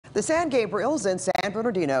The San Gabriels and San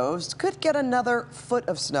Bernardinos could get another foot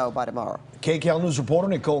of snow by tomorrow. KCAL News reporter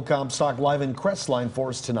Nicole Comstock live in Crestline for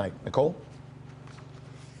us tonight. Nicole?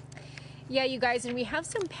 Yeah, you guys, and we have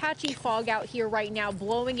some patchy fog out here right now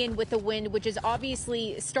blowing in with the wind, which is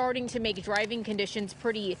obviously starting to make driving conditions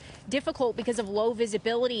pretty difficult because of low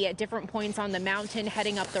visibility at different points on the mountain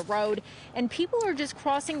heading up the road. And people are just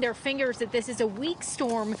crossing their fingers that this is a weak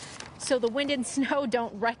storm so the wind and snow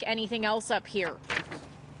don't wreck anything else up here.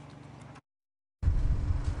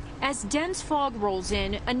 As dense fog rolls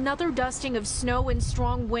in, another dusting of snow and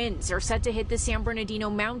strong winds are set to hit the San Bernardino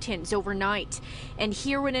Mountains overnight. And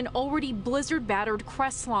here in an already blizzard-battered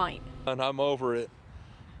Crestline. And I'm over it.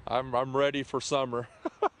 I'm ready for summer.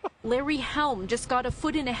 Larry Helm just got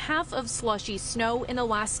 1.5 feet of slushy snow in the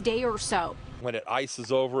last day or so. When it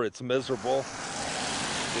ices over, it's miserable.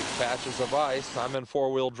 Big patches of ice. I'm in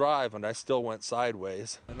four-wheel drive and I still went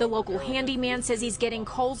sideways. The local handyman says he's getting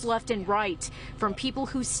calls left and right from people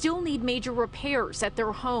who still need major repairs at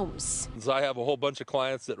their homes. I have a whole bunch of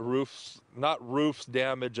clients that not roofs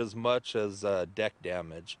damage as much as deck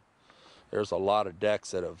damage. There's a lot of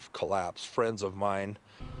decks that have collapsed, friends of mine.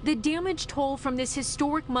 The damage toll from this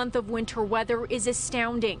historic month of winter weather is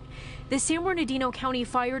astounding. The San Bernardino County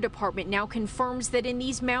Fire Department now confirms that in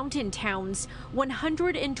these mountain towns,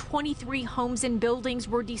 123 homes and buildings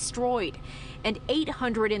were destroyed, and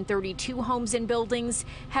 832 homes and buildings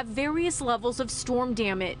have various levels of storm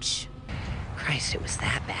damage. Christ, it was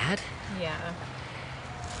that bad? Yeah.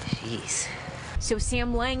 Jeez. So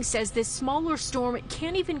Sam Lang says this smaller storm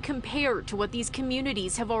can't even compare to what these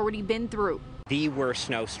communities have already been through. The worst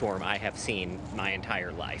snowstorm I have seen my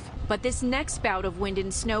entire life. But this next bout of wind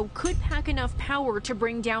and snow could pack enough power to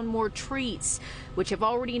bring down more trees, which have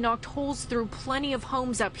already knocked holes through plenty of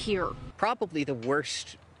homes up here. Probably the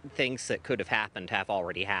worst things that could have happened have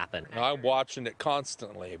already happened. I'm watching it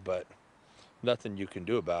constantly, but nothing you can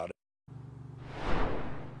do about it.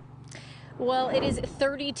 Well, it is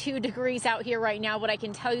 32 degrees out here right now, but I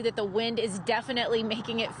can tell you that the wind is definitely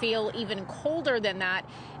making it feel even colder than that.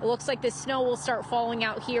 It looks like the snow will start falling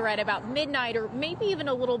out here at about midnight or maybe even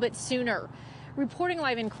a little bit sooner. Reporting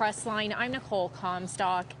live in Crestline, I'm Nicole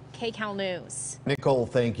Comstock, KCAL News. Nicole,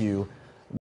 thank you.